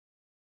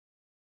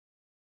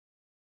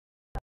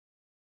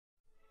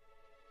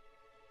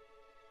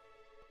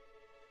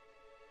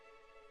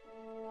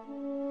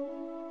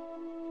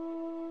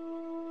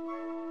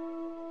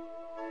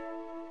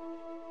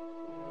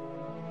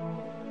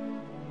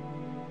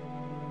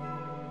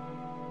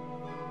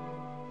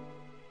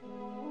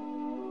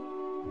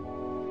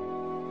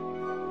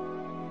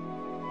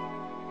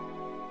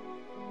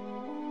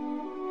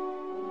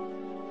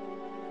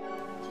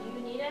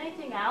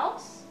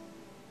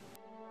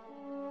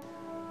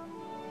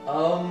Okay,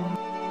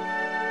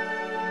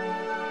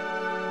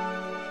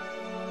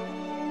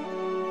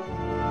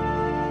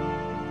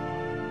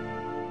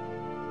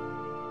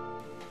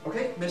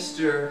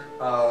 Mr.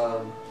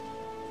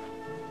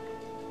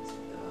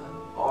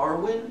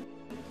 Arwin?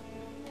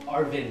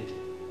 Arvind.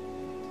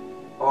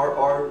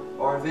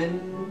 Arvin?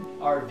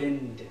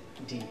 Arvind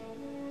D.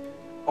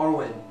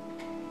 Arwin.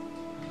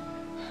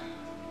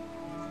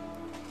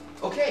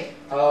 Okay,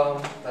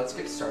 let's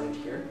get started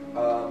here.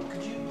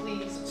 Could you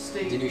please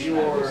state your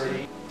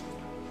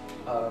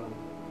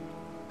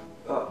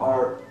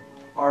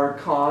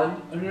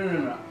Archon?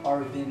 No.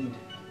 Arvind.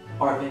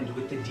 Arvind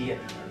with the D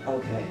at the end.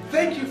 Okay.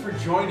 Thank you for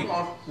joining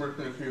us for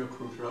the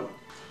cruise show.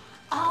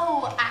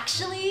 Oh,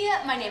 actually,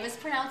 my name is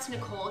pronounced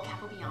Nicole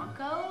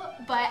Capobianco,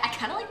 but I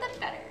kind of like that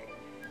better.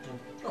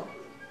 Oh,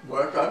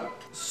 welcome.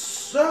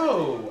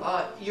 So,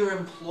 your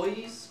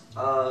employees,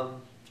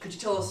 could you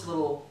tell us a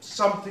little...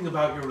 something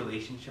about your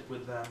relationship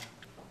with them?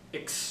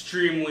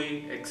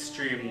 Extremely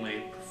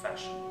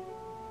professional.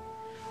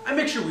 I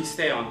make sure we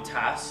stay on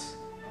task,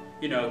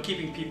 you know,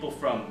 keeping people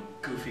from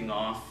goofing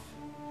off.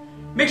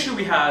 Make sure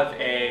we have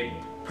a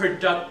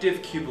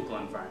productive cubicle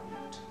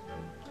environment.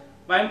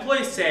 My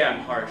employees say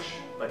I'm harsh,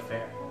 but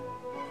fair.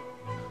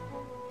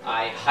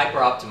 I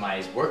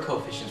hyper-optimize work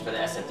coefficients for the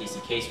SFDC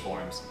case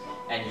forms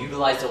and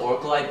utilize the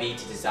Oracle IB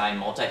to design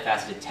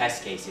multifaceted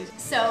test cases.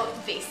 So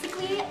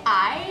basically,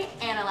 I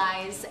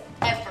analyze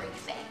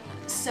everything.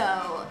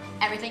 So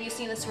everything you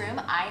see in this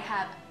room, I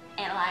have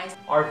analyzed.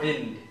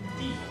 Arvind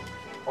D.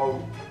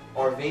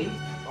 Arvin?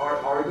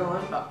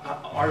 Argon?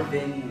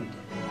 Arvind.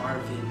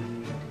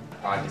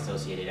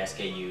 Product-associated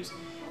SKUs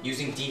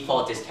using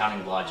default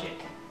discounting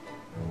logic.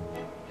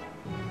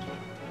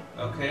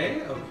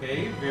 Okay,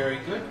 very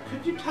good.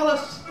 Could you tell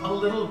us a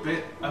little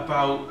bit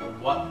about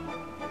what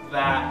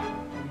that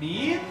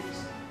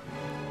means?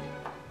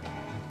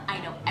 I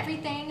know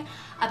everything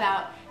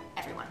about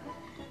everyone.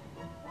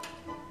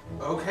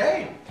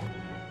 Okay.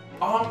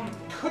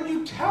 Could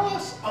you tell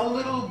us a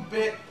little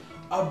bit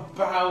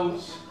about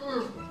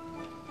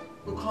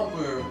the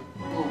company?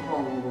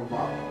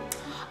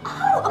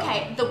 Oh,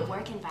 okay, the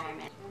work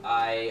environment.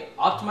 I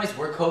optimize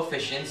work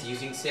coefficients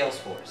using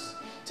Salesforce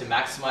to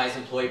maximize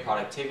employee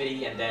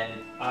productivity, and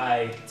then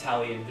I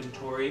tally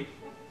inventory,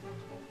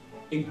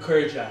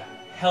 encourage a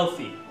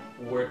healthy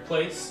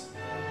workplace,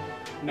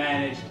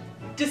 manage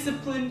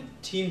disciplined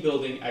team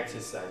building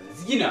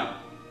exercises. You know,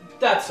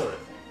 that sort of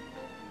thing.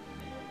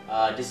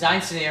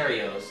 design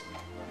scenarios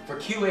for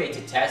QA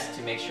to test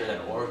to make sure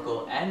that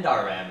Oracle and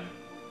RM...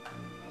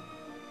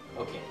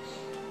 Okay.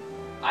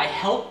 I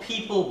help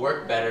people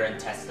work better and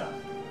test stuff.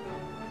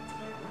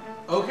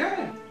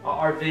 Okay.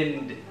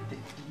 Arvind.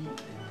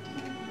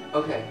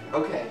 Okay,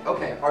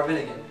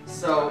 Arvin again.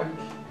 So...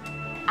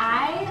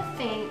 I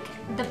think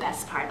the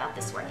best part about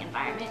this work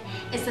environment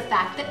is the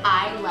fact that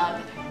I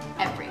love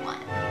everyone.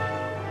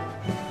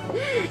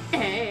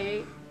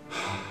 Hey.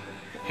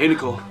 Hey,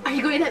 Nicole. Are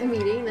you going to that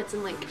meeting that's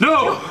in like...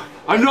 No!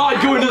 I'm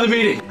not going to the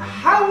meeting!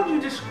 How would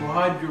you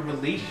describe your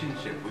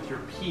relationship with your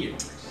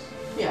peers?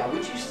 Yeah,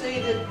 would you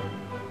say that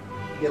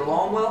you get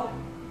along well?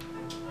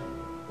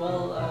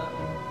 Well,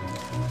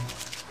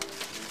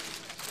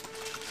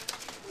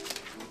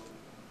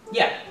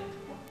 yeah.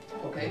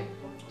 Okay.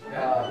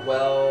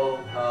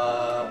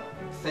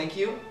 Thank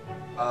you.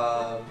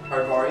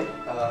 Harvari.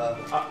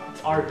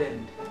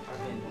 Arvind.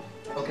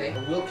 Okay.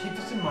 We'll keep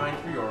this in mind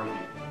for your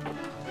review.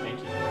 Thank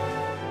you.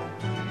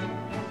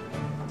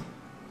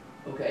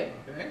 Okay.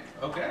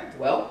 Okay.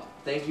 Well,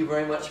 thank you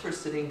very much for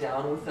sitting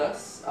down with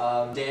us.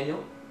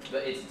 Daniel.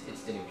 But it's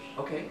Danush.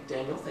 Okay,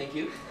 Daniel, thank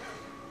you.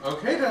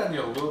 Okay,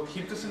 Daniel, we'll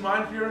keep this in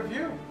mind for your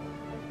review.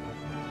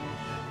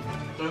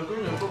 Thank you,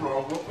 Mr.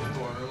 Robert, for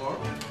joining us.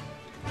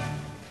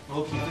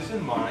 We'll keep this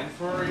in mind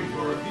for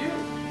your review.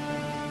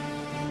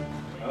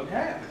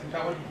 Okay, I think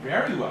that went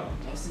very well.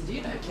 Yes,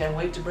 indeed. I can't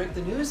wait to break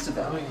the news to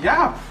them.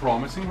 Yeah,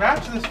 promising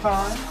match this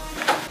time.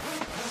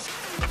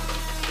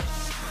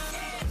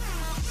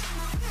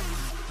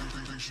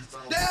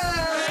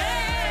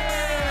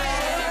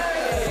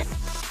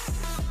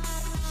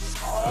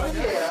 Oh,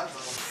 yeah.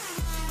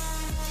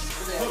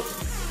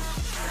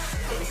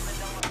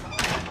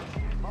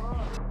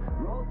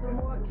 Roll some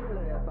more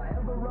killer. If I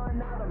ever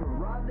run out, I'ma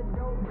rob the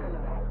dope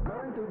dealer.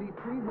 Burn through these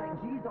trees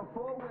like G's on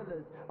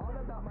four-wheelers. All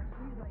about my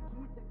trees like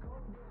keys to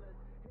coke dealers.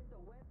 Hit the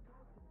west.